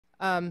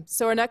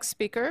So our next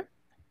speaker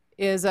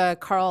is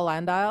Carlisle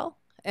Landel,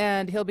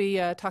 and he'll be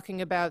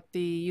talking about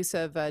the use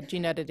of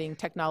gene editing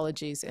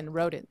technologies in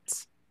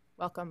rodents.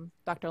 Welcome,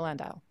 Dr.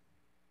 Landel.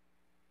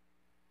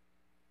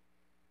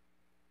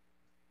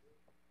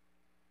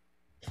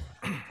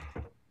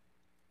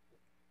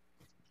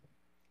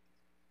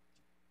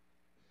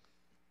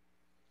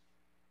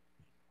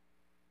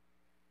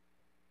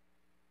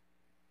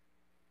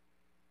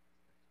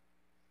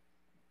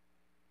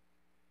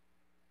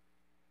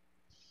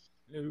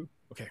 Hello.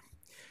 Okay.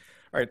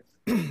 All right.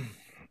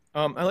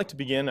 I'd like to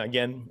begin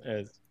again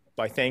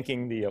by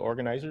thanking the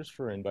organizers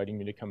for inviting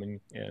me to come in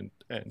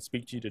and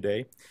speak to you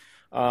today.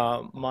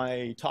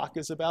 My talk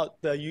is about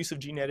the use of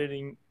gene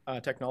editing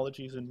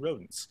technologies in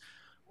rodents.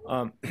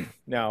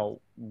 Now,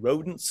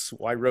 rodents,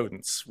 why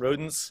rodents?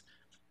 Rodents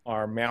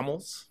are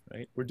mammals,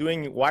 right?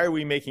 Why are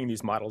we making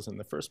these models in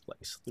the first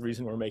place? The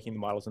reason we're making the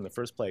models in the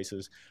first place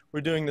is we're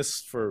doing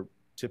this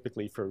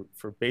typically for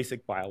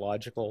basic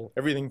biological,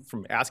 everything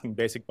from asking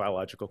basic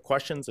biological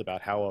questions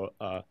about how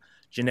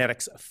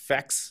genetics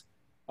affects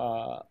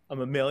a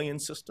mammalian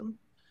system,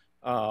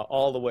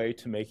 all the way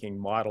to making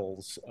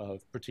models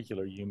of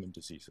particular human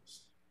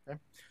diseases. Okay?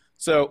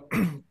 So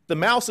the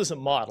mouse is a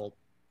model.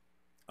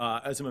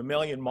 As a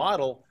mammalian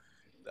model,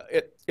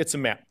 it's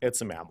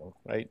a mammal,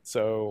 right?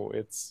 So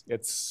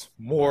it's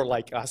more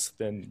like us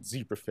than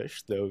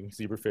zebrafish, though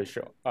zebrafish,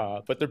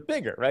 but they're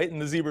bigger, right? And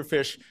the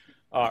zebrafish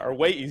are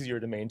way easier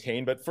to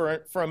maintain, but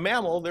for a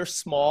mammal, they're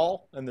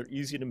small and they're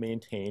easy to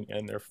maintain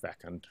and they're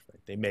fecund.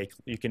 Right?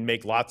 You can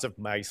make lots of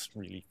mice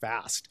really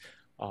fast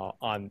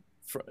from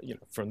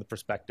the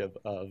perspective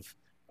of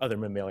other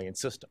mammalian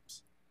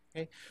systems.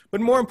 Okay?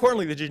 But more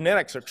importantly, the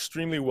genetics are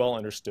extremely well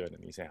understood in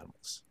these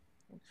animals.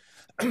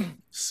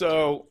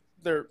 So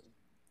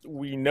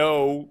we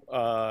know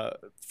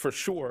for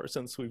sure,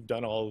 since we've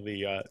done all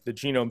the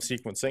genome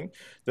sequencing,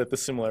 that the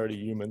similarity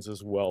to humans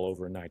is well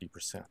over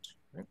 90%.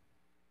 Right?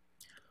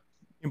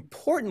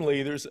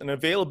 Importantly, there's an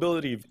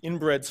availability of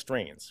inbred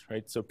strains.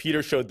 Right? So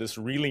Peter showed this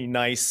really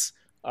nice,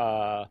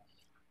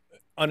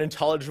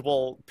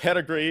 unintelligible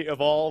pedigree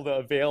of all the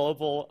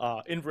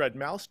available inbred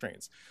mouse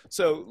strains.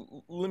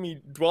 So let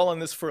me dwell on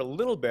this for a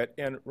little bit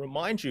and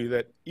remind you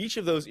that each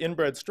of those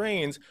inbred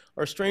strains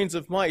are strains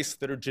of mice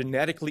that are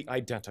genetically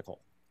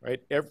identical.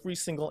 Right? Every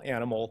single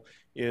animal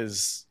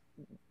is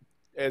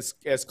as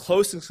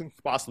close as can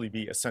possibly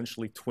be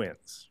essentially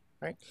twins.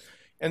 Right?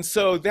 And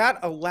so that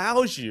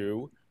allows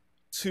you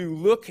to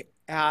look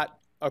at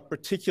a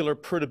particular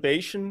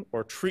perturbation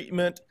or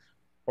treatment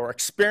or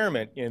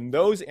experiment in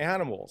those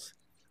animals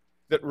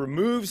that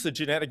removes the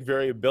genetic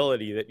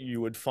variability that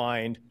you would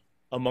find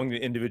among the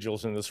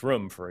individuals in this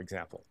room, for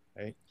example.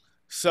 Right?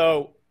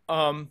 So,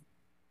 and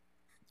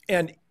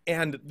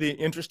the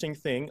interesting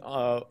thing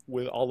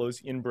with all those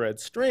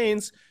inbred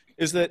strains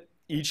is that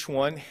each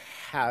one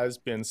has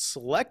been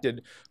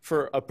selected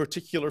for a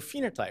particular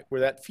phenotype,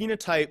 where that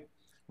phenotype,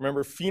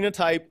 remember,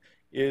 phenotype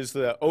is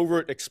the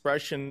overt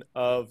expression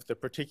of the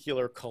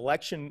particular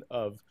collection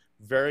of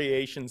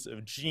variations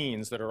of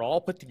genes that are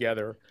all put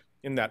together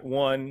in that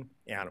one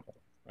animal,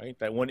 right?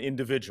 That one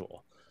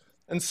individual.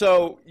 And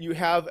so you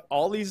have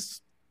all these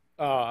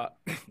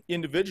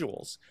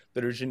individuals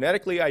that are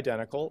genetically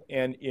identical,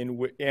 and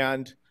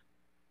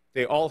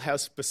they all have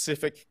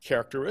specific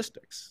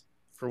characteristics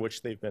for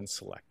which they've been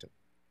selected.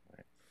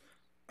 Right?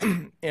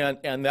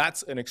 and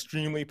that's an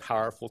extremely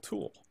powerful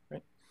tool.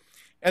 Right?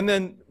 And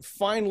then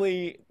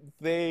finally,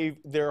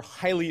 they're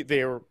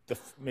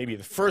maybe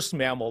the first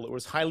mammal that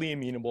was highly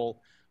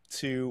amenable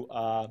to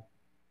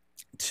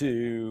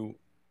genome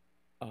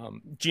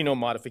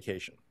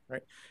modification.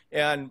 Right?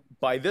 And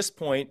by this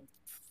point,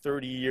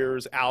 30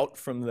 years out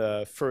from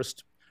the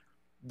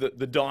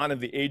dawn of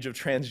the age of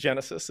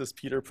transgenesis, as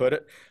Peter put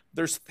it,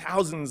 there's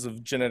thousands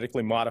of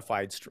genetically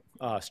modified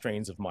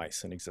strains of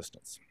mice in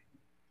existence.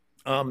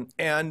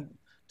 And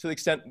to the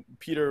extent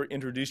Peter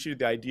introduced you to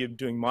the idea of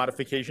doing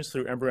modifications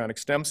through embryonic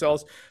stem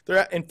cells, there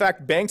are, in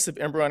fact, banks of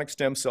embryonic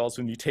stem cells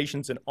with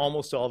mutations in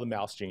almost all the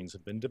mouse genes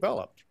have been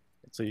developed.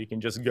 So you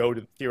can just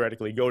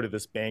theoretically go to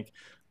this bank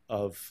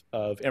of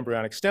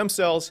embryonic stem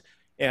cells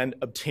and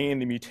obtain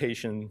the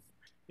mutation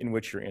in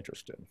which you're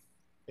interested.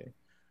 Okay.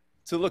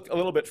 To look a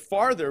little bit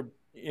farther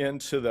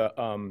into the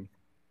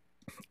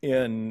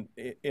in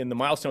the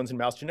milestones in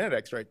mouse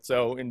genetics, right?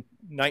 So in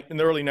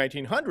the early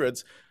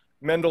 1900s,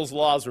 Mendel's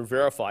laws were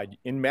verified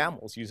in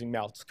mammals using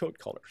mouse coat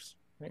colors.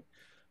 Right?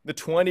 The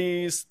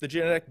 20s, the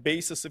genetic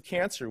basis of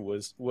cancer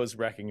was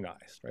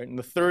recognized. Right? In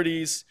the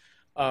 30s,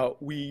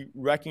 we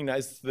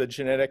recognized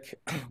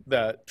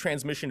the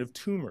transmission of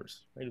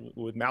tumors, right,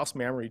 with mouse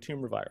mammary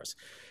tumor virus.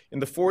 In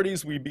the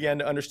 40s, we began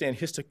to understand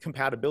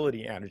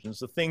histocompatibility antigens,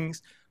 the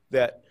things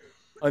that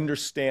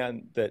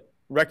understand that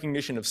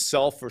recognition of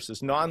self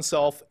versus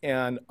non-self,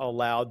 and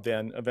allowed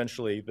then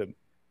eventually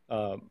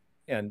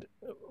and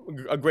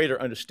a greater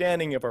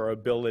understanding of our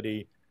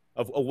ability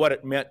of what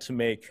it meant to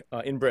make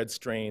inbred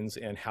strains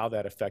and how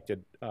that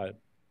affected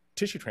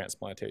tissue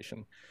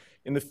transplantation.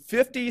 In the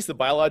 50s, the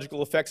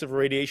biological effects of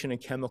radiation and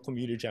chemical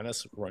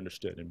mutagenesis were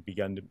understood and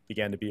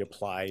began to be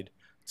applied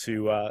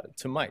to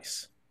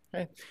mice.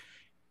 Okay?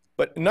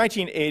 But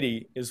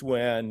 1980 is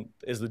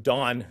the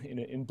dawn,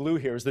 in blue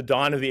here, is the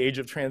dawn of the age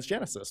of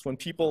transgenesis, when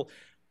people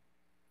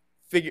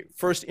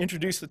first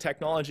introduced the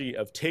technology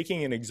of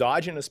taking an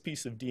exogenous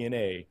piece of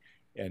DNA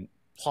and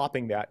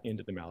plopping that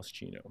into the mouse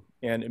genome.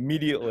 And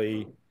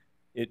immediately,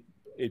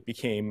 it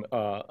became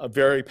a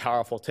very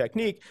powerful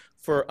technique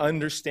for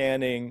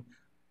understanding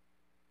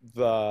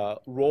the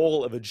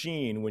role of a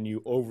gene when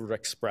you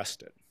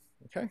overexpressed it,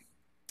 okay?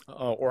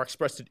 Or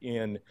expressed it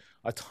in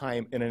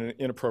an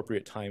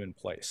inappropriate time and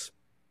place.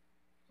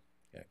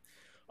 Okay.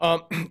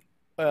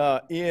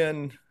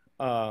 In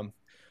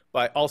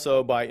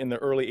the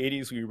early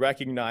 80s, we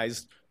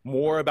recognized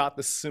more about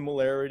the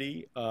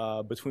similarity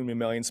between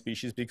mammalian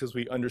species because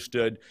we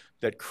understood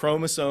that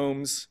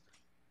chromosomes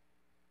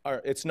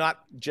it's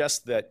not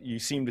just that you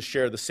seem to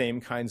share the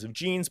same kinds of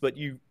genes, but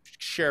you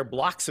share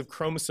blocks of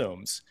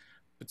chromosomes.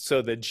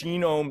 So the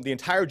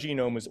entire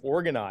genome is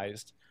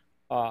organized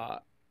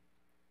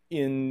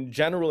in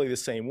generally the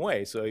same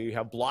way. So you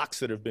have blocks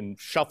that have been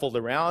shuffled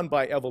around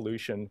by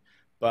evolution,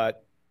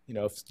 but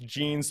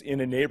genes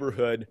in a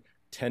neighborhood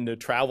tend to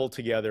travel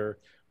together,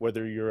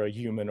 whether you're a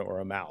human or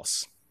a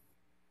mouse.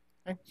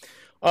 Okay.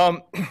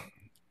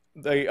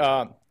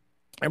 The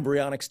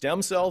embryonic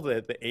stem cell,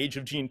 the age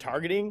of gene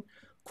targeting,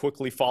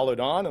 quickly followed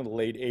on in the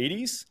late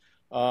 80s.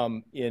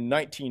 In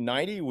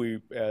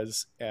 1990,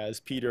 as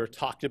Peter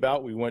talked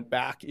about, we went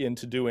back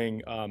into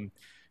doing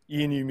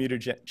ENU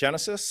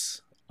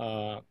mutagenesis.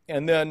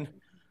 And then,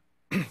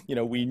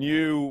 we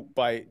knew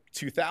by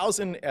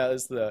 2000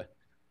 as the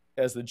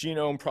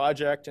genome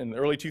project in the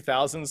early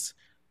 2000s,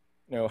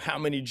 how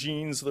many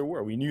genes there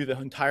were. We knew the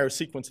entire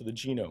sequence of the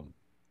genome.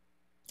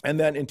 And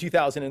then in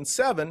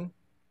 2007,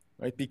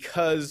 right,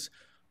 because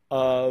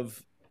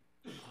of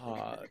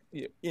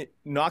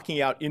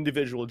knocking out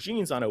individual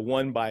genes on a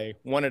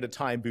one at a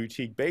time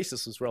boutique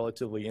basis was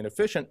relatively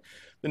inefficient.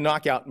 The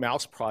Knockout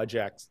Mouse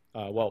Project,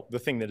 the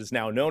thing that is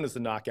now known as the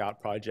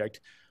Knockout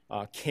Project,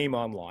 came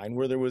online,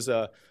 where there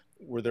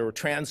were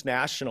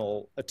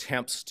transnational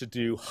attempts to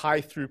do high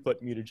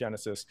throughput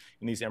mutagenesis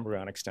in these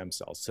embryonic stem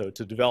cells. So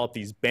to develop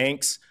these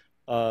banks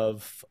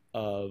of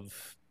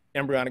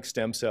embryonic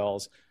stem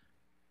cells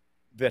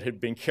that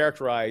had been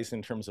characterized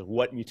in terms of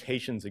what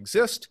mutations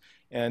exist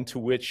and to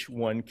which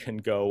one can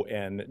go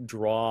and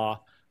draw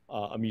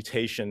a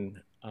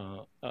mutation,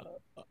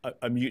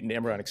 a mutant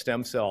embryonic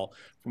stem cell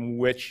from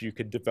which you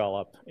could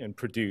develop and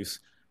produce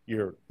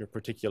your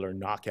particular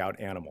knockout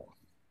animal.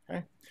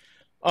 Okay?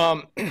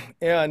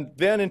 And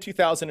then in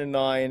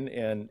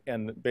 2009,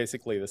 and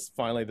basically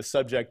finally the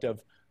subject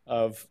of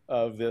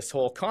this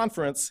whole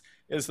conference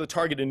is the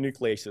targeted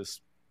nucleases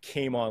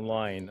came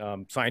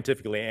online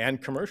scientifically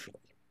and commercially.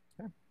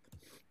 Okay?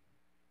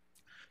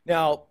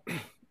 Now,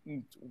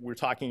 we're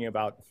talking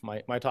about,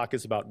 my talk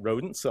is about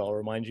rodents, so I'll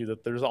remind you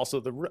that there's also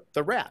the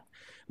rat.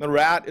 And the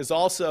rat is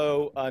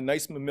also a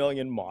nice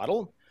mammalian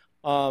model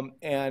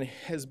and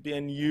has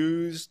been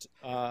used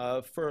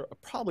for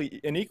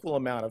probably an equal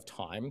amount of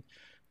time.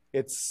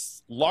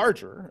 It's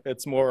larger,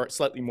 it's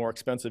slightly more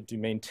expensive to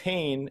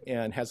maintain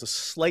and has a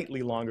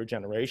slightly longer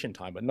generation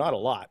time, but not a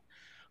lot.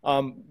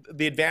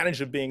 The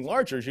advantage of being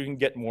larger is you can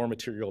get more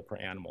material per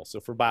animal. So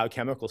for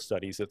biochemical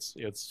studies,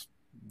 it's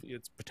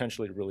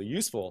potentially really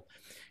useful.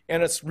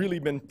 And it's really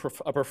been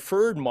a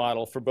preferred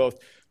model for both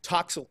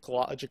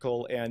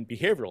toxicological and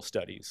behavioral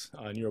studies,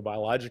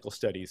 neurobiological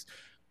studies.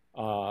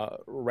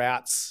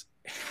 Rats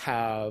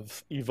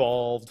have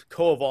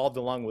co-evolved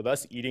along with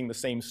us, eating the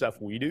same stuff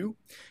we do.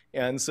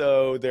 And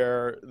so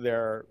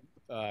their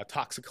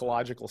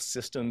toxicological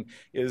system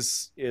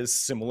is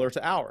similar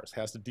to ours,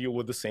 has to deal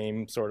with the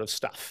same sort of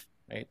stuff,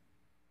 right?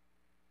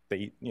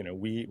 We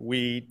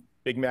eat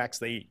Big Macs,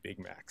 they eat Big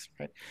Macs,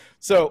 right?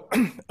 So,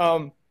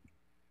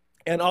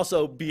 and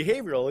also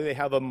behaviorally, they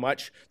have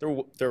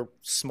they're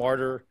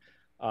smarter,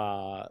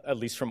 at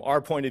least from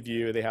our point of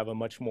view, they have a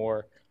much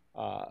more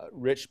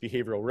rich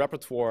behavioral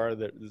repertoire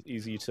that is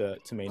easy to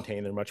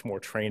maintain. They're much more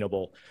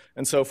trainable.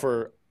 And so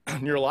for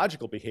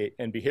neurological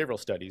and behavioral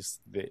studies,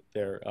 they've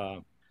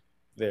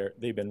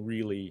been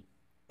really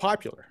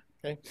popular.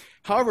 Okay?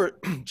 However,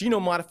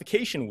 genome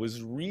modification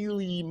was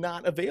really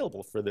not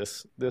available for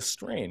this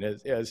strain.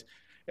 As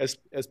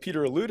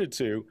Peter alluded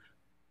to,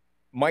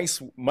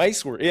 mice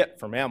were it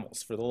for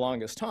mammals for the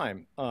longest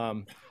time.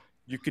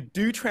 You could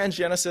do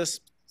transgenesis.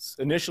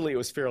 Initially, it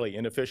was fairly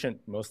inefficient,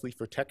 mostly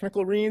for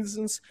technical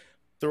reasons.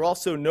 There are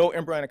also no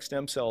embryonic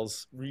stem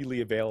cells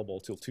really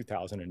available till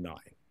 2009.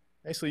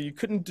 Okay, so you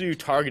couldn't do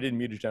targeted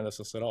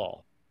mutagenesis at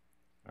all.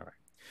 All right.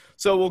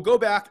 So we'll go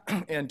back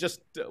and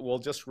we'll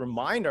just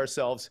remind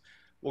ourselves.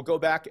 We'll go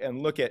back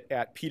and look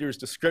at Peter's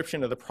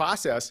description of the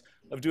process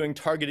of doing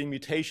targeting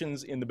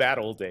mutations in the bad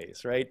old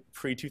days, right?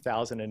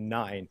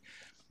 Pre-2009,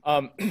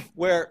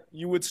 where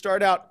you would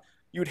start out,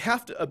 you would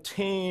have to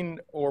obtain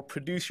or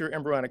produce your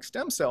embryonic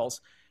stem cells.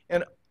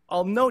 And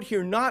I'll note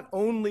here, not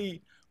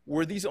only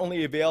were these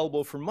only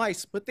available for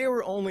mice, but they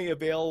were only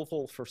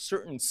available for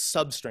certain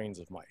substrains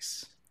of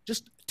mice,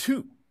 just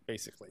 2,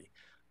 basically.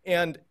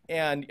 And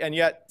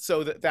yet,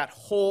 so that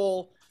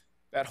whole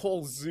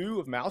zoo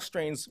of mouse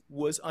strains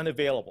was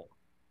unavailable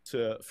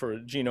for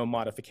genome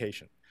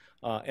modification.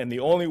 And the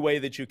only way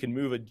that you can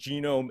move a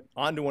genome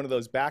onto one of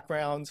those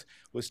backgrounds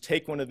was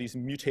take one of these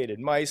mutated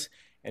mice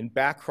and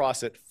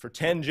backcross it for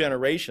 10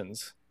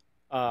 generations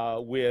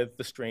with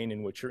the strain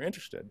in which you're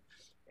interested.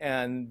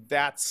 And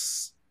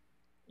that's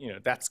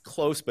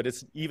close, but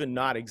it's even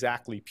not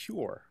exactly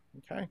pure,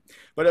 okay?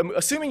 But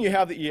assuming you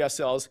have the ES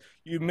cells,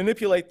 you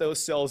manipulate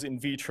those cells in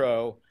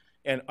vitro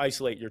and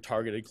isolate your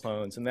targeted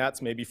clones, and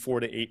that's maybe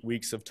 4 to 8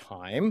 weeks of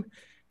time.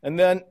 And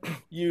then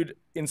you'd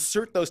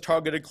insert those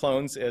targeted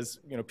clones, as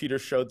Peter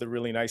showed the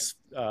really nice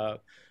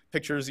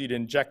pictures. You'd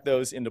inject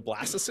those into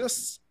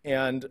blastocysts,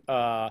 and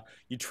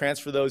you'd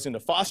transfer those into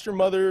foster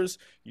mothers.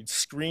 You'd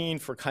screen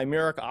for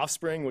chimeric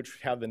offspring, which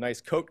have the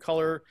nice coat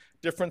color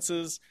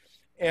differences,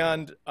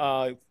 and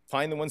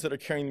find the ones that are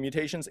carrying the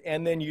mutations,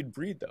 and then you'd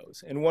breed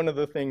those. And one of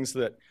the things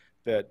that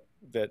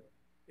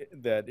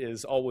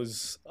is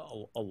always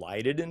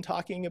elided in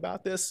talking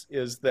about this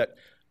is that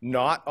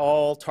not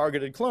all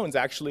targeted clones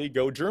actually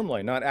go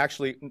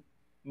germline.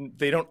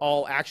 They don't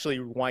all actually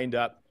wind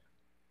up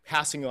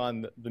passing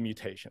on the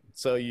mutation.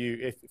 So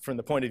if from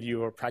the point of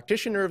view of a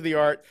practitioner of the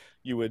art,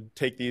 you would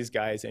take these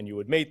guys and you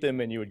would mate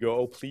them and you would go,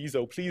 oh, please,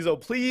 oh, please, oh,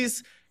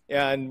 please,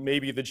 and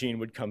maybe the gene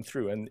would come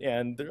through.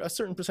 And there, a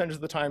certain percentage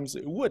of the times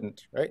it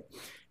wouldn't, right?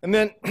 And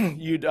then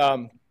you'd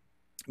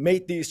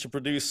mate these to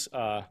produce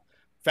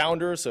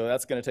founders, so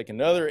that's going to take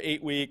another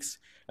 8 weeks.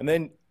 And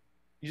then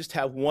you just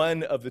have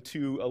one of the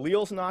 2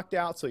 alleles knocked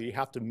out, so you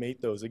have to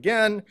mate those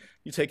again.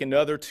 You take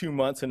another 2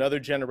 months, another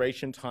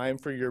generation time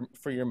for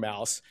your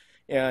mouse,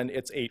 and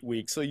it's 8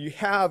 weeks. So you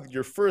have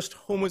your first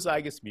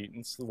homozygous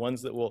mutants, the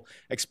ones that will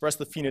express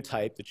the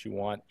phenotype that you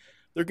want.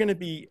 They're going to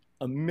be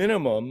a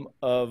minimum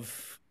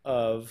of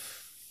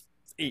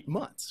 8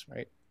 months,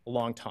 right? A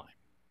long time.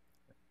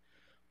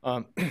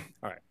 All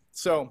right,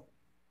 so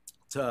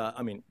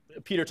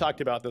Peter talked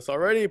about this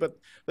already, but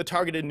the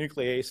targeted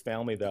nuclease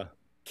family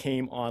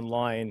came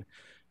online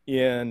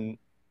in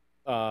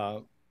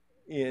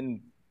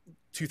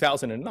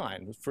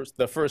 2009.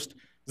 The first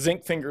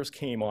zinc fingers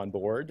came on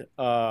board,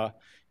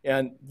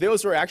 and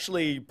those were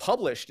actually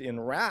published in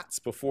rats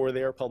before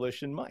they are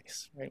published in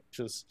mice, right? Which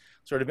is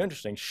sort of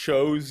interesting.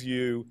 Shows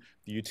you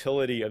the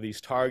utility of these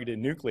targeted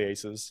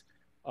nucleases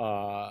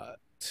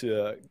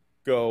to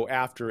go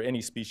after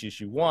any species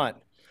you want.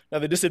 Now,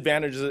 the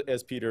disadvantages,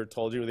 as Peter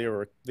told you, they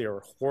were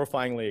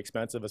horrifyingly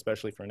expensive,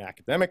 especially for an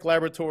academic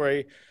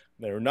laboratory.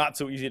 They were not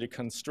so easy to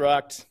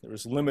construct. There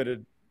was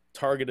limited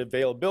target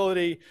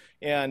availability.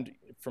 And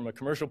from a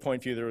commercial point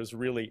of view, there was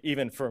really,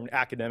 even from an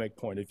academic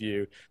point of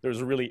view, there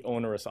was a really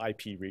onerous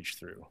IP reach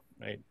through,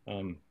 right?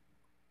 Then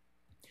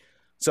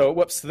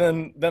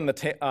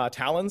the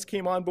talons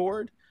came on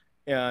board,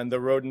 and the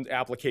rodent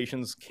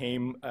applications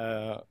came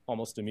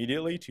almost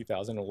immediately,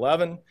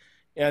 2011.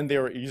 And they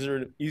were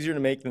easier to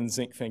make than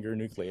zinc finger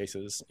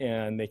nucleases,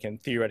 and they can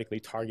theoretically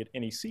target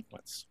any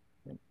sequence.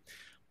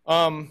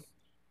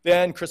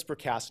 Then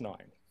CRISPR-Cas9.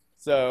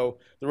 So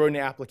the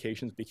rodent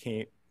applications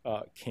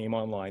came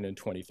online in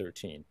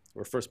 2013.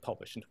 Were first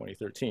published in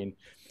 2013.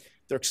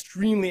 They're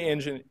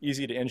extremely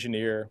easy to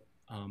engineer.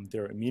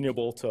 They're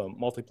amenable to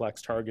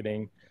multiplex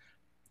targeting.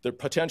 They're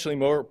potentially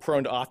more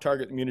prone to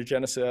off-target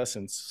immunogenesis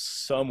and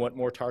somewhat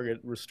more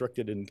target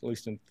restricted, at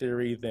least in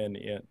theory,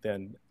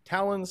 than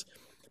talons.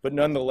 But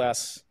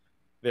nonetheless,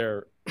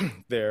 they're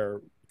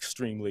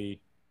extremely,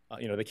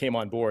 they came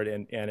on board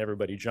and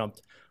everybody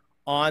jumped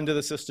onto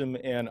the system,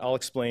 and I'll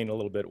explain a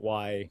little bit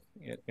why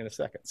in a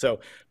second.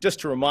 So just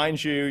to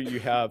remind you, you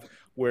have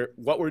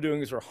what we're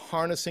doing is we're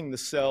harnessing the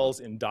cell's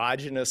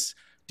endogenous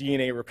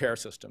DNA repair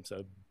system.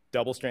 So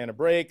double-stranded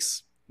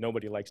breaks,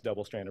 nobody likes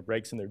double-stranded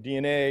breaks in their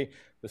DNA.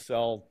 The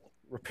cell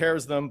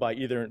repairs them by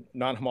either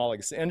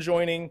non-homologous end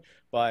joining,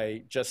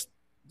 by just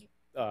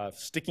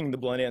sticking the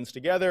blunt ends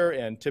together,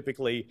 and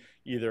typically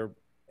either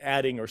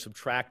adding or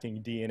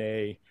subtracting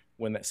DNA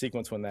when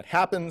that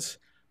happens.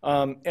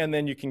 And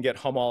then you can get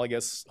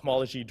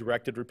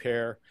homology-directed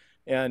repair,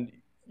 and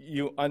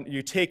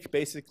you take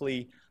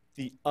basically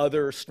the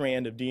other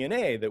strand of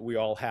DNA that we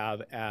all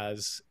have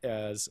as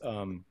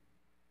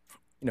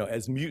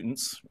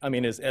mutants. I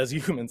mean, as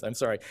humans. I'm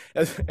sorry,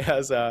 as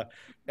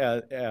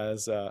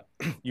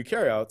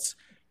eukaryotes,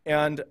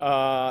 and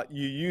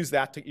you use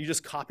that you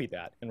just copy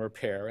that and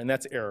repair, and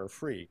that's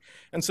error-free.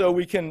 And so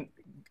we can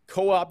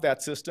co-opt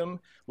that system.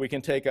 We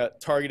can take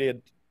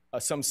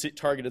some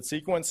targeted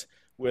sequence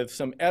with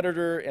some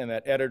editor, and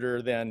that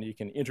editor then you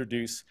can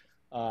introduce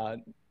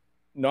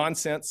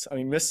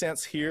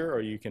missense here,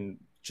 or you can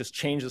just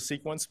change the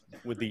sequence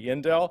with the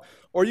indel,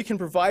 or you can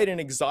provide an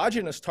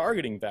exogenous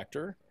targeting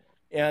vector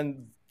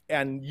and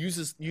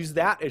use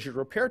that as your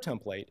repair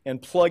template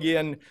and plug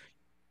in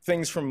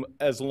things from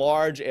as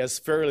large as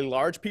fairly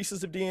large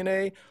pieces of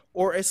DNA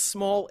or as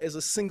small as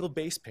a single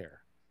base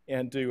pair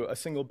and do a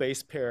single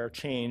base pair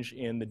change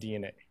in the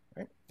DNA,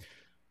 right?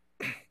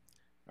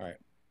 All right.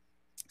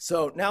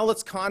 So now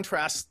let's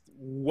contrast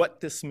what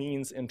this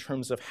means in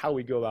terms of how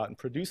we go out and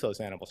produce those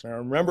animals. Now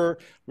remember,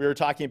 we were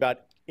talking about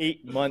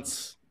 8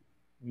 months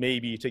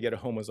maybe to get a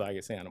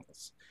homozygous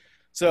animals.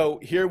 So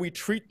here we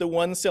treat the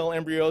one-cell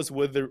embryos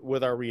with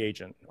our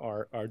reagent,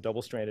 our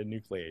double-stranded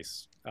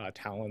nuclease,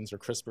 TALENs or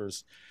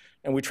CRISPRs,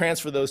 and we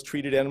transfer those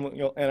treated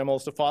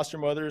animals to foster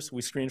mothers.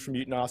 We screen for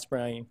mutant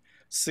offspring.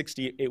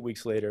 68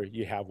 weeks later,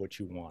 you have what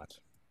you want.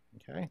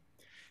 Okay,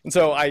 and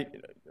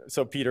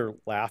so Peter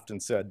laughed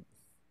and said,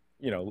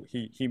 you know,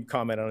 he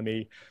commented on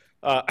me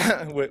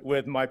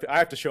with my. I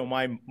have to show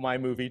my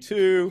movie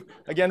too,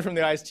 again from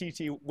the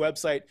ISTT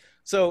website.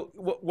 So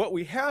what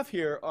we have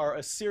here are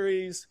a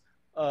series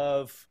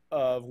of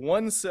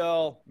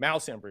one-cell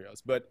mouse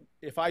embryos. But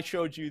if I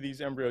showed you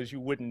these embryos, you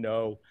wouldn't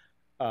know.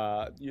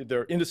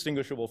 They're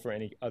indistinguishable from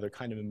any other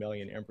kind of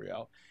mammalian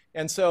embryo.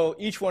 And so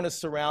each one is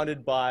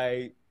surrounded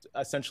by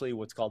essentially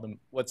what's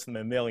the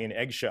mammalian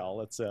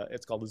eggshell.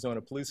 It's called the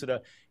zona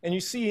pellucida. And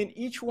you see in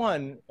each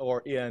one,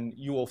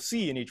 you will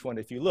see in each one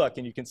if you look,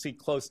 and you can see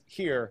close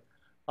here,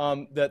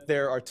 that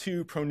there are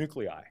 2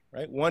 pronuclei,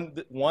 right?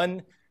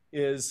 One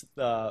is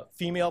the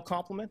female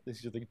complement.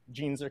 These are the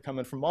genes that are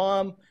coming from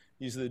mom.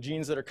 These are the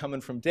genes that are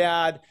coming from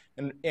dad.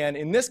 And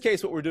in this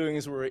case, what we're doing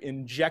is we're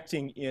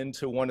injecting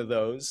into one of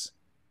those.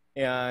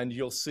 And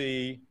you'll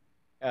see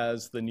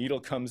as the needle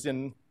comes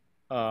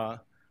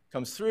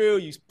through,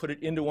 you put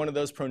it into one of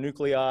those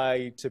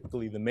pronuclei,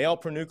 typically the male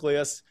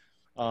pronucleus.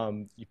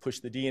 You push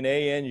the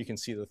DNA in, you can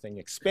see the thing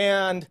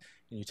expand,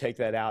 and you take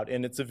that out,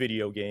 and it's a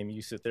video game.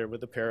 You sit there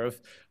with a pair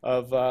of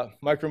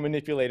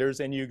micromanipulators,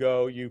 and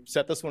you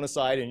set this one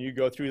aside, and you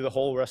go through the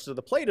whole rest of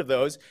the plate of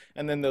those,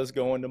 and then those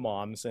go into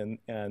moms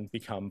and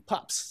become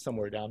pups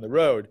somewhere down the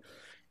road.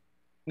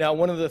 Now,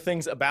 one of the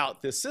things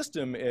about this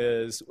system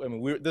is, I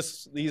mean,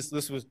 this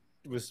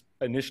was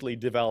initially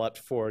developed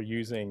for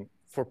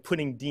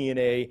putting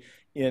DNA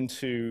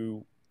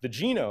into the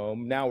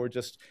genome. Now we're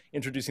just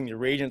introducing the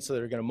reagents that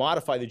are going to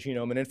modify the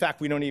genome. And in fact,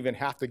 we don't even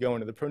have to go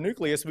into the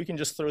pronucleus. We can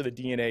just throw the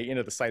DNA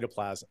into the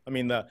cytoplasm. I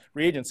mean, the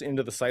reagents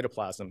into the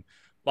cytoplasm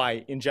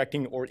by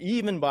injecting, or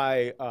even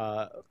by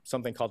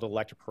something called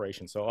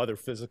electroporation. So other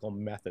physical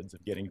methods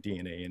of getting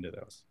DNA into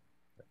those.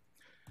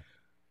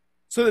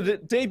 So the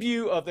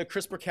debut of the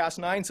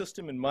CRISPR-Cas9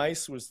 system in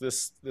mice was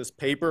this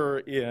paper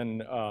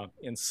in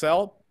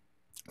Cell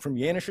from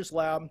Janish's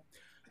lab.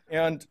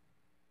 And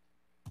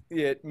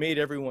it made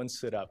everyone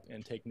sit up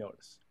and take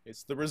notice.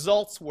 The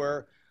results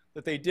were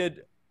that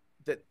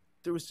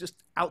there was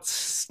just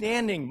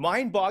outstanding,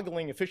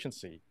 mind-boggling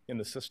efficiency in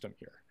the system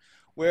here,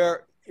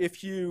 where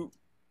if you,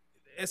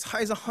 as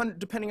high as 100,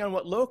 depending on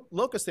what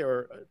locus they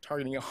were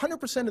targeting,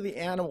 100% of the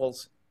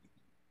animals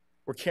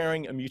were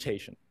carrying a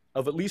mutation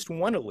of at least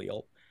one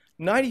allele.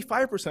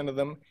 95% of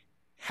them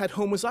had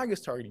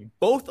homozygous targeting.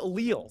 Both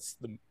alleles,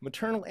 the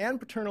maternal and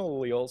paternal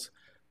alleles,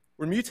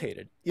 were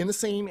mutated in the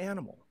same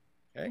animal.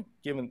 Okay,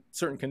 given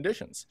certain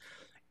conditions.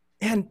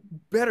 And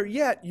better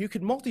yet, you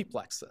could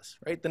multiplex this,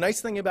 right? The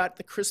nice thing about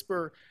the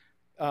CRISPR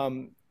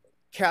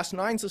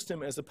Cas9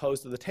 system as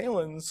opposed to the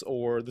TALENs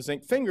or the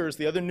zinc fingers,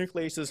 the other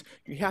nucleases,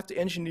 you have to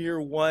engineer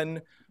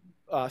one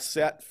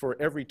set for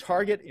every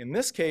target. In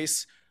this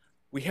case,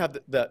 we have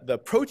the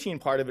protein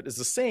part of it is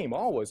the same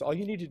always. All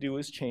you need to do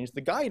is change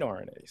the guide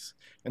RNAs.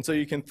 And so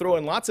you can throw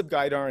in lots of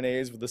guide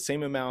RNAs with the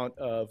same amount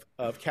of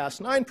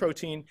Cas9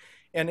 protein.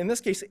 And in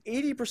this case,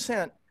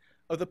 80%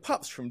 of the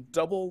pups from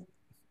double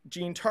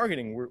gene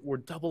targeting were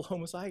double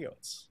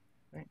homozygotes.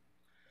 Right?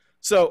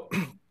 So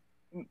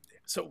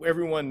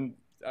everyone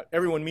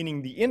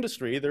meaning the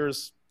industry,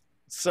 there's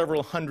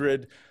several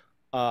hundred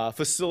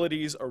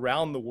facilities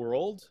around the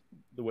world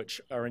which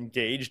are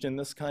engaged in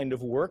this kind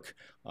of work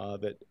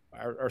that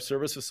are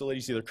service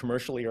facilities either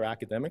commercially or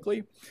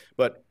academically,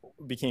 but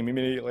became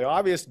immediately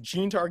obvious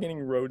gene targeting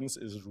rodents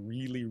is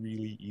really,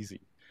 really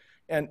easy.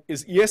 And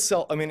is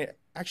ESL, I mean, it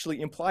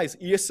actually implies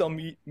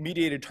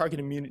ESL-mediated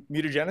targeted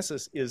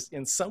mutagenesis is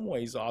in some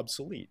ways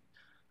obsolete.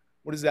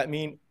 What does that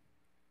mean?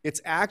 It's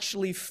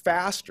actually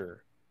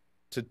faster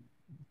to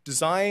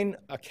design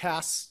a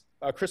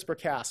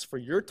CRISPR-Cas for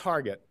your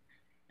target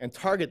and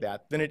target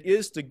that than it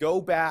is to go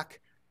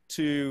back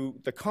to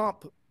the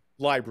comp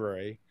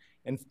library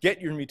and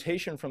get your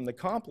mutation from the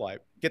comp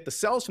library, get the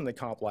cells from the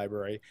comp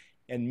library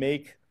and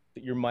make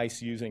your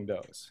mice using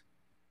those.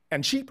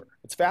 And cheaper,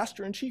 it's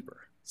faster and cheaper.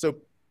 So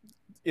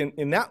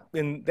in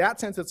that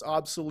sense, it's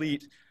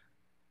obsolete,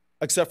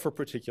 except for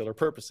particular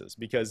purposes.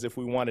 Because if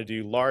we want to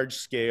do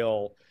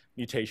large-scale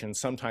mutations,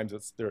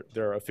 sometimes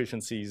there are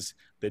efficiencies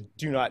that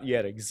do not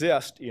yet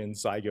exist in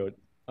zygote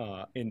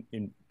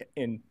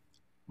in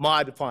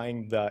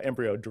modifying the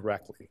embryo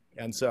directly.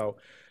 And so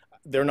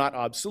they're not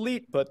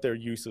obsolete, but their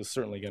use is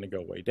certainly going to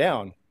go way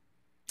down.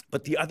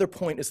 But the other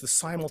point is the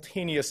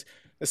simultaneous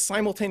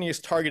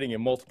targeting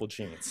in multiple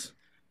genes.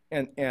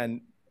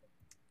 And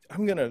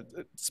I'm going to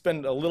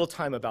spend a little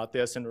time about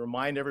this and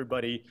remind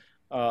everybody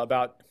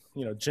about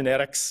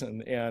genetics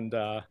and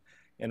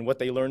and what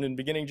they learned in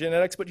beginning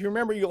genetics, but you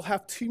remember you'll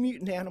have 2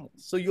 mutant animals.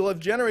 So you'll have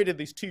generated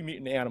these 2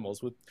 mutant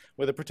animals with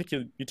a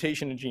particular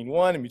mutation in gene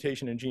 1 and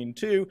mutation in gene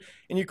 2,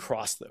 and you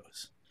cross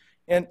those.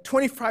 And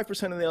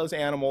 25% of those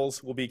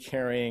animals will be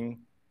carrying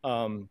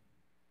will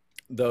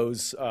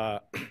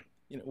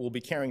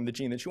be carrying the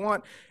gene that you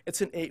want.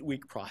 It's an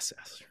 8-week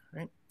process,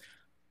 right?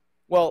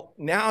 Well,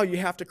 now you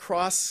have to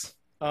cross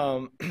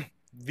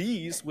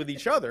these with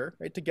each other,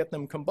 right, to get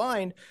them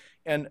combined,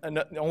 and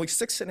only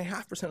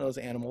 6.5% of those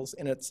animals,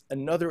 and it's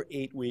another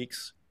 8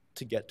 weeks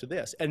to get to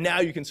this. And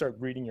now you can start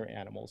breeding your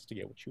animals to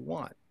get what you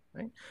want,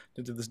 right?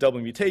 To do this double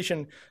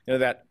mutation,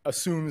 that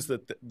assumes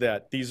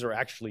that these are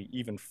actually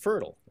even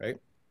fertile, right?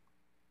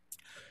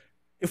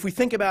 If we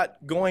think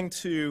about going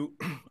to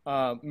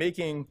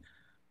making,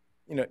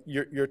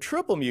 your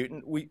triple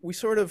mutant,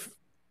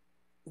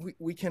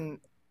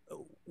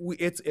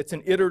 it's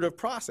an iterative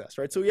process,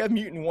 right? So we have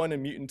mutant 1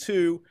 and mutant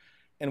 2,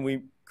 and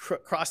we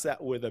cross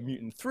that with a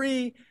mutant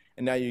 3,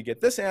 and now you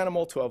get this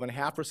animal.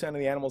 12.5% of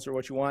the animals are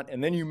what you want,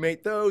 and then you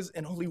mate those,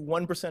 and only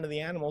 1% of the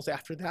animals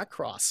after that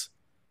cross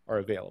are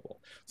available.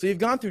 So you've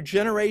gone through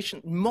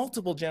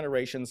multiple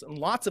generations, and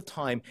lots of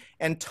time,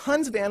 and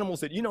tons of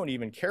animals that you don't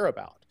even care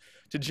about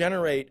to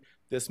generate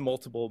this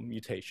multiple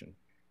mutation.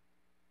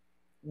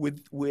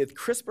 With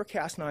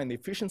CRISPR-Cas9, the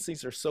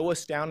efficiencies are so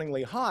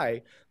astoundingly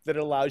high that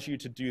it allows you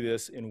to do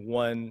this in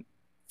one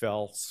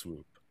fell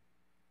swoop.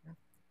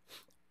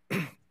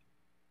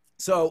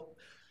 So,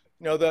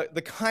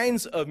 the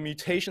kinds of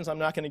mutations, I'm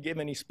not going to give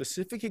any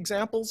specific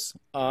examples,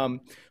 but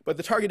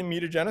the targeted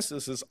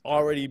mutagenesis has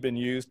already been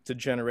used to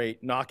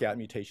generate knockout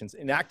mutations,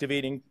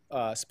 inactivating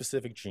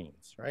specific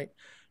genes, right?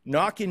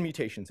 Knock-in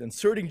mutations,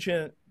 inserting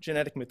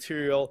genetic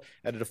material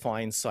at a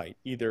defined site,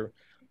 either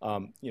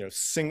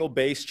single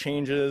base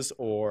changes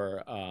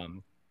or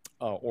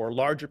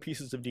larger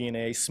pieces of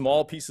DNA,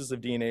 small pieces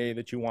of DNA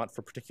that you want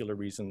for particular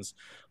reasons.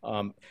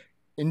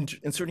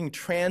 Inserting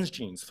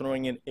transgenes,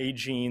 throwing in a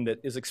gene that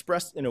is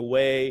expressed in a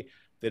way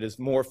that is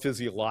more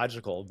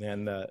physiological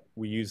than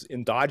we use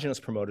endogenous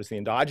promoters, the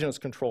endogenous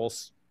control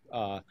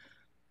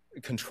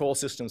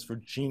systems for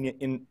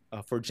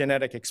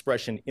genetic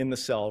expression in the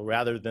cell,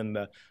 rather than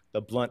the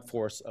blunt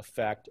force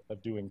effect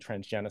of doing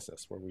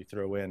transgenesis, where we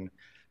throw in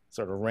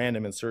sort of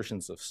random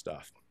insertions of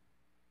stuff.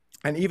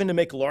 And even to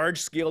make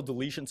large-scale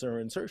deletions or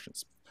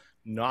insertions,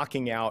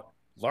 knocking out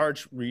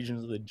large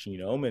regions of the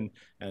genome,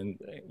 and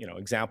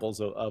examples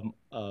of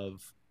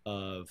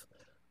I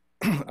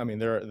mean,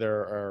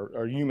 there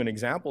are human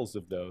examples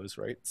of those,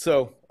 right?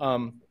 So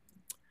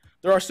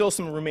there are still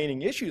some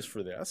remaining issues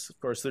for this. Of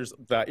course, there's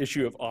the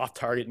issue of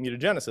off-target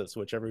mutagenesis,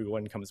 which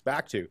everyone comes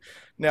back to.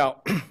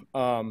 Now,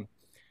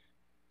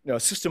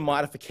 system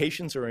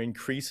modifications are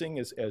increasing,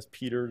 as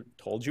Peter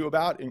told you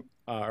about,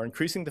 are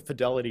increasing the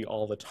fidelity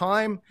all the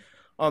time.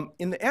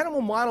 In the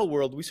animal model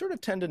world, we sort of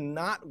tend to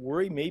not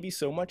worry maybe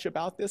so much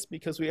about this,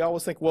 because we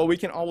always think, well, we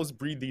can always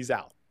breed these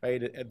out,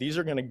 right? These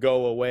are going to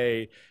go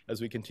away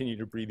as we continue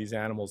to breed these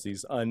animals,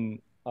 these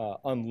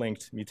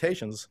unlinked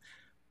mutations.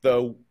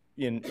 Though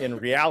in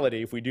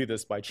reality, if we do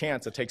this by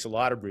chance, it takes a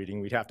lot of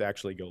breeding. We'd have to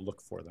actually go look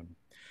for them.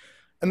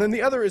 And then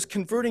the other is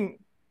converting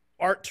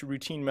art to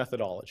routine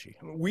methodology.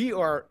 We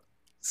are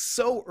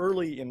so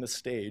early in the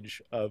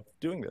stage of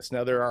doing this.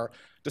 Now, there are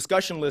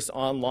discussion lists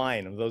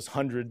online of those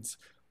hundreds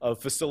of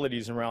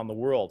facilities around the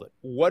world.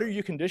 What are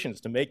your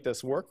conditions to make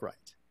this work right?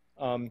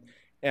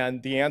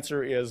 And the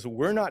answer is,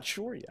 we're not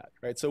sure yet,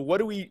 right? So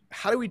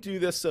how do we do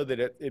this so that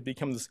it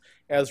becomes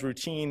as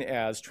routine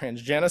as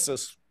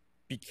transgenesis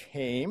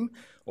became,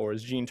 or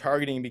as gene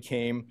targeting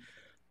became?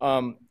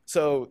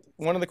 So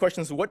one of the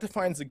questions is, what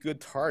defines a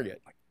good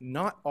target?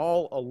 Not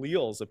all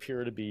alleles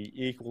appear to be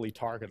equally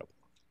targetable,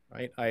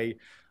 right?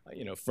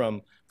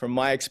 From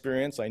my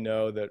experience, I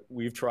know that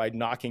we've tried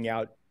knocking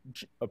out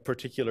a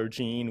particular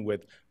gene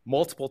with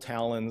multiple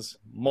talons,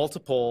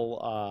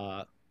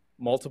 multiple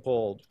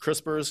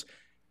CRISPRs,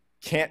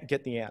 can't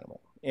get the animal.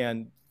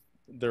 And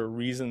there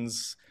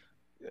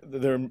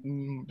are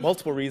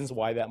multiple reasons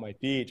why that might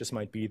be. It just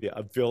might be the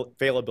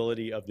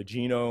availability of the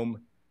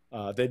genome,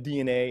 the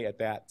DNA at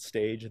that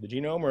stage of the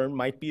genome, or it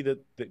might be that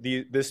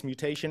this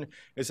mutation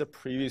is a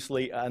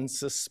previously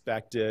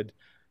unsuspected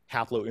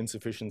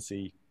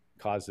haploinsufficiency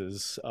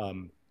is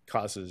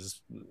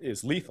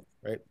lethal,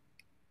 right?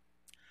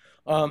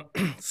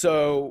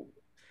 So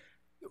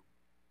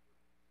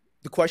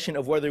the question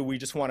of whether we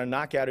just want to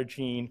knock out a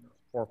gene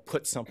or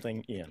put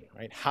something in,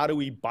 right? How do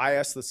we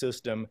bias the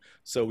system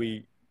so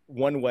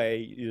one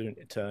way either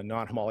to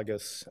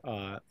non-homologous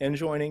end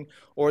joining,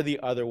 or the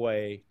other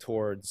way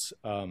towards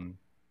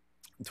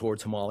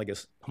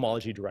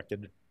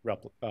homology-directed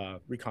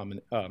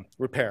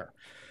repair?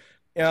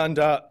 And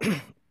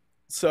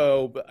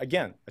so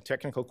again, a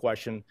technical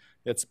question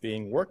that's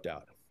being worked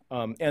out.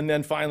 And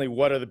then finally,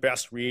 what are the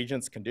best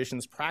reagents,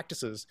 conditions,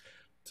 practices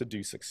to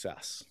do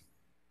success,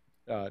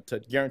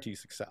 to guarantee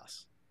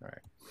success? All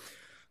right.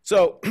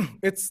 So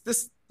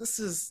this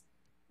is,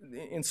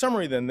 in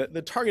summary then,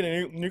 the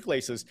targeted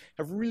nucleases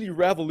have really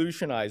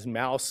revolutionized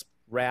mouse,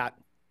 rat,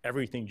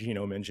 everything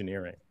genome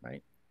engineering,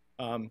 right?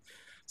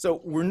 So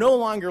we're no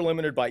longer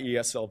limited by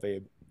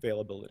ESL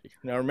availability.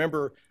 Now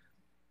remember,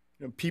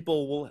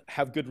 people will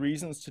have good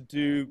reasons to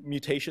do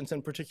mutations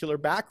in particular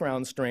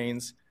background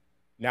strains.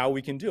 Now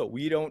we can do it.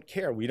 We don't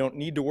care. We don't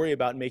need to worry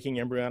about making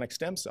embryonic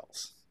stem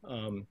cells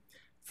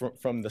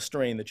from the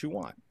strain that you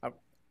want,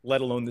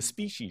 let alone the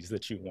species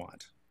that you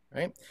want,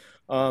 right?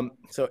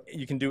 So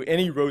you can do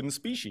any rodent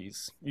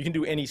species. You can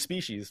do any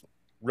species,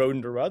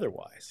 rodent or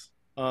otherwise.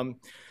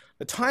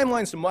 The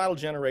timelines to model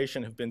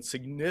generation have been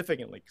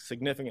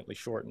significantly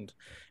shortened.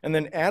 And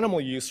then animal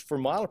use for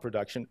model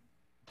production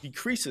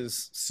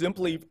decreases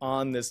simply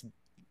on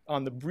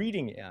the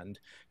breeding end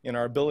in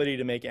our ability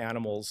to make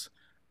animals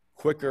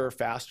quicker,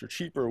 faster,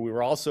 cheaper. We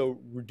were also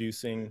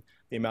reducing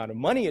the amount of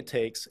money it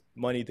takes,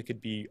 money that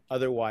could be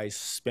otherwise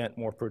spent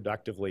more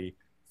productively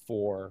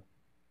for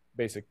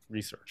basic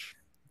research.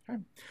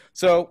 Okay.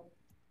 So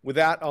with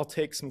that, I'll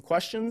take some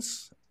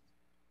questions.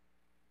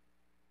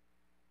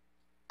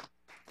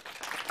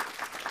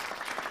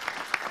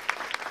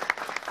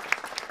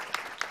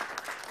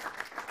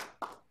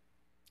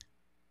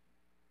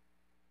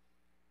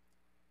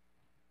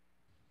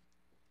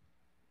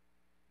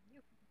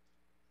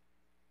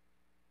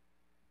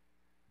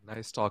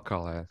 Nice talk,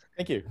 Carlisle.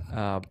 Thank you.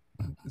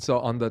 So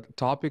on the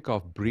topic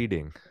of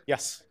breeding,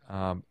 Yes.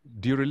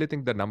 Do you really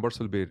think the numbers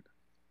will be,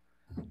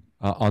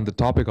 on the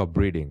topic of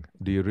breeding,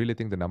 do you really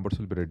think the numbers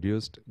will be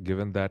reduced,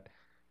 given that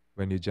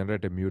when you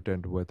generate a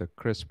mutant with a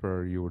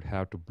CRISPR, you would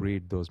have to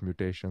breed those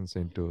mutations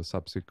into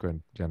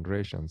subsequent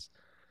generations?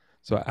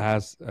 So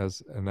as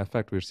an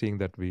effect, we're seeing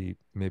that we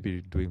may be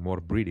doing more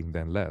breeding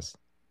than less.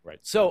 Right.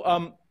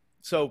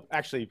 So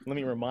actually, let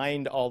me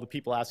remind all the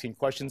people asking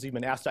questions, you've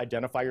been asked to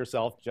identify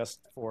yourself just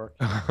for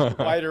the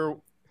wider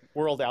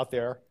world out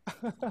there.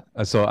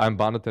 So I'm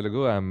Banu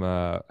Telugu. I'm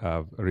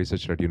a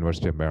researcher at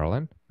University of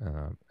Maryland,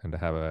 and I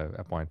have an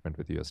appointment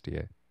with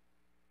USDA.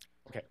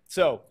 Okay,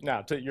 so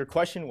now your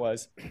question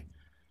was,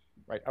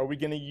 right, are we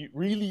going to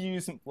really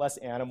use less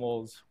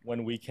animals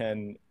when we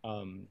can,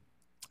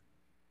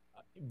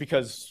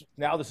 because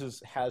now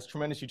this has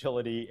tremendous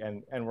utility,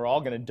 and we're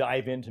all going to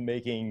dive into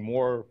making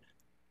more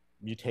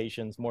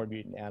mutations, more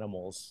mutant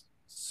animals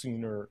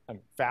sooner and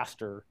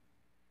faster,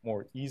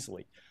 more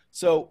easily.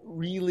 So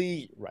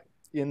really, right,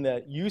 in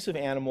the use of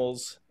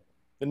animals,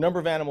 the number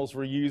of animals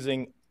we're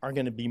using are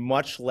going to be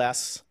much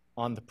less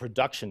on the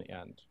production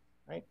end,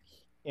 right?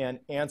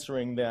 And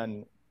answering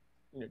then,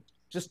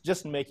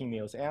 just making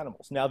those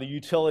animals. Now the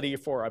utility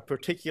for a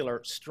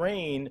particular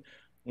strain,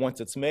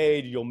 once it's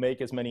made, you'll make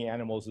as many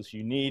animals as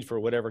you need for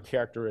whatever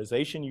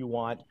characterization you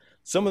want.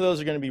 Some of those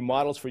are going to be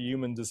models for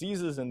human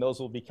diseases, and those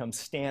will become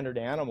standard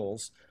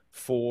animals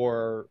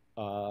for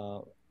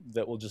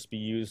that will just be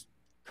used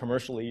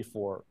commercially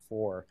for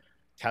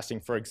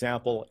testing. For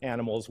example,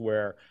 animals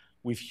where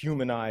we've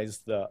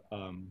humanized the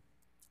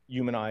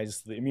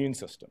immune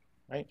system,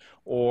 right?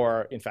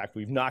 Or in fact,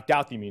 we've knocked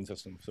out the immune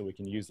system, so we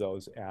can use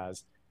those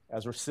as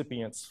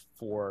recipients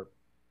for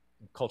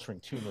culturing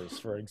tumors,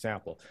 for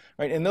example,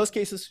 right? In those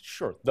cases,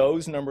 sure,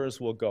 those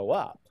numbers will go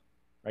up,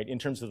 right, in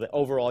terms of the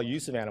overall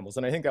use of animals.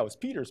 And I think that was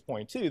Peter's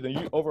point too.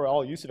 The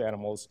overall use of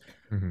animals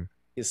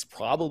is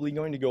probably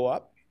going to go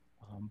up,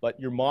 but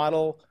your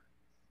model,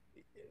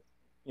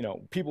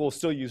 people will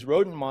still use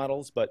rodent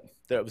models, but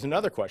there was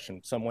another question.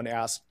 Someone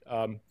asked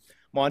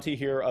Monty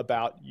here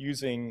about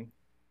using,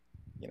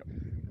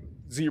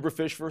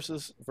 zebrafish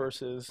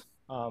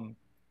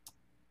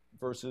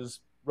versus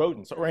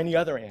rodents or any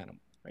other animal.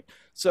 Right?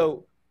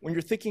 So when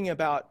you're thinking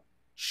about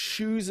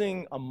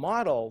choosing a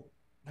model,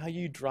 now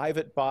you drive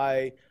it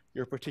by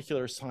your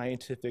particular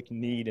scientific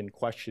need and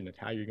question and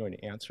how you're going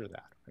to answer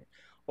that. Right?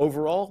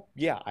 Overall,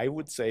 yeah, I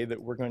would say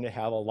that we're going to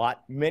have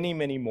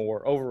many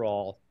more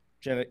overall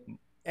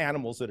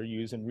animals that are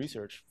used in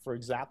research for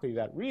exactly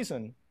that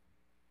reason.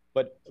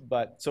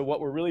 So what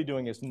we're really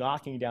doing is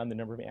knocking down the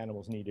number of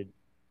animals needed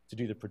to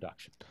do the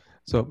production.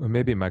 So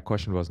maybe my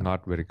question was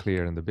not very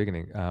clear in the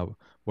beginning.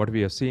 What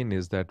we have seen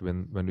is that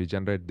when we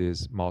generate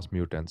these mouse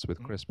mutants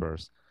with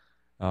CRISPRs,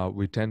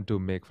 we tend to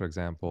make, for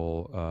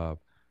example,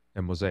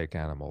 a mosaic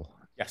animal.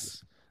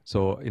 Yes.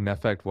 So in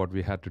effect, what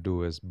we had to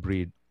do is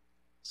breed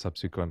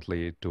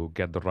subsequently to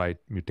get the right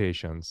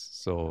mutations.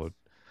 So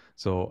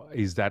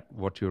is that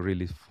what you're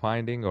really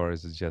finding, or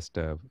is it just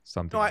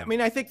something? No, I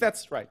mean, I think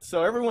that's right.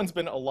 So everyone's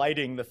been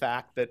alighting the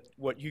fact that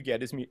what you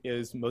get is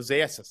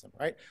mosaicism,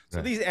 right? So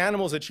right. These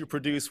animals that you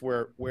produce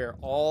where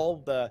all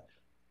the,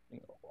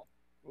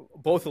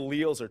 both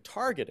alleles are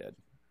targeted,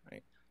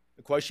 right?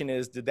 The question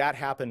is, did that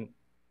happen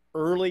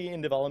early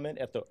in development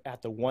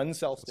at the 1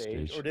 cell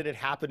stage, or did it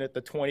happen at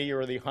the 20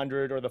 or the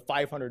 100 or the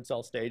 500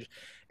 cell stage?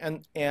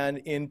 And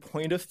in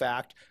point of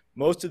fact,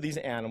 most of these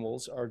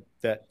animals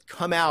that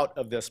come out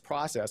of this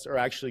process are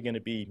actually going to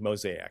be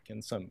mosaic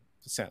in some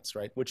sense,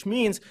 right? Which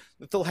means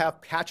that they'll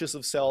have patches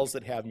of cells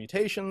that have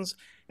mutations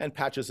and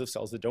patches of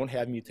cells that don't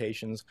have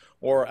mutations,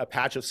 or a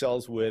patch of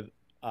cells with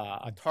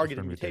a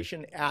targeted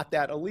mutation at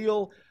that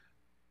allele,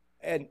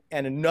 and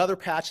another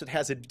patch that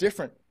has a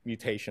different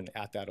mutation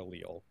at that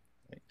allele,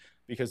 right?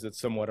 Because it's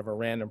somewhat of a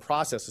random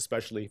process,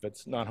 especially if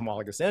it's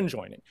non-homologous end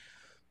joining.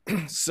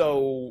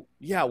 So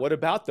yeah, what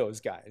about those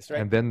guys,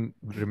 right? And then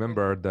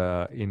remember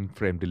the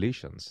in-frame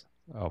deletions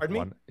of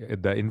Pardon me?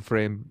 the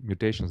in-frame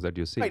mutations that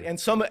you see. Right, and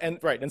some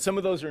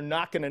of those are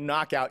not going to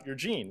knock out your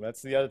gene.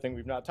 That's the other thing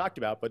we've not talked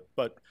about.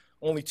 But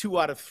only 2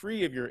 out of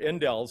 3 of your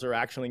indels are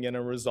actually going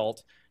to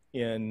result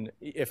in,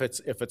 if it's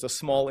a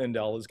small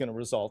indel, is going to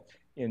result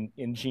in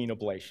gene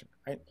ablation,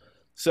 right?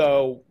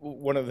 So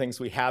one of the things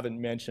we haven't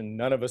mentioned,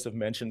 none of us have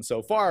mentioned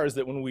so far, is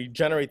that when we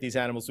generate these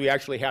animals, we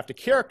actually have to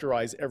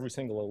characterize every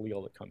single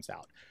allele that comes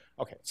out.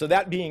 Okay, so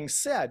that being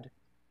said,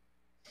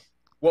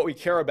 what we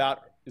care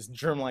about is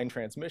germline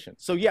transmission.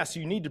 So yes,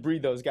 you need to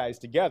breed those guys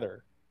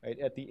together, right,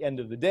 at the end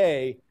of the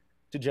day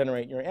to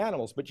generate your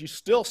animals. But you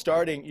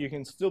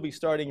can still be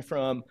starting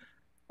from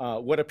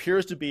what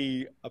appears to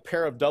be a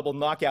pair of double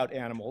knockout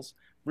animals,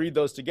 breed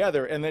those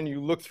together, and then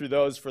you look through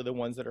those for the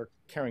ones that are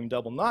carrying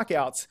double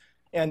knockouts,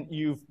 and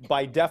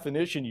by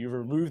definition, you've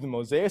removed the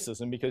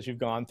mosaicism because you've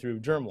gone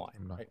through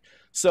germline. Right?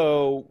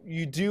 So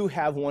you do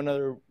have one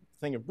other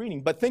thing of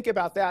breeding, but think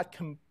about that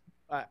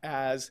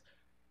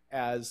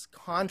as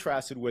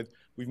contrasted with,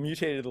 we've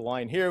mutated the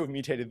line here, we've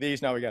mutated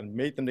these, now we got to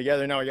mate them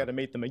together, now we got to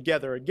mate them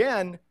together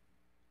again.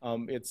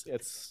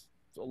 It's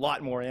a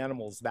lot more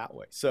animals that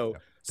way. So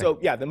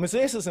yeah, the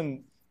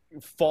mosaicism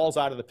falls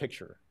out of the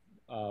picture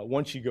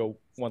once you go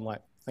one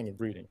thing of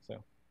breeding.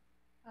 So.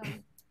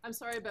 I'm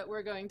sorry, but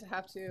we're going to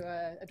have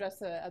to address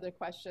the other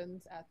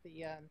questions at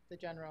the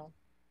general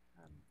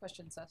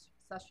question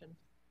session.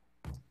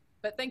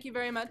 But thank you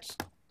very much,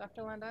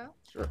 Dr. Landel.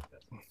 Sure.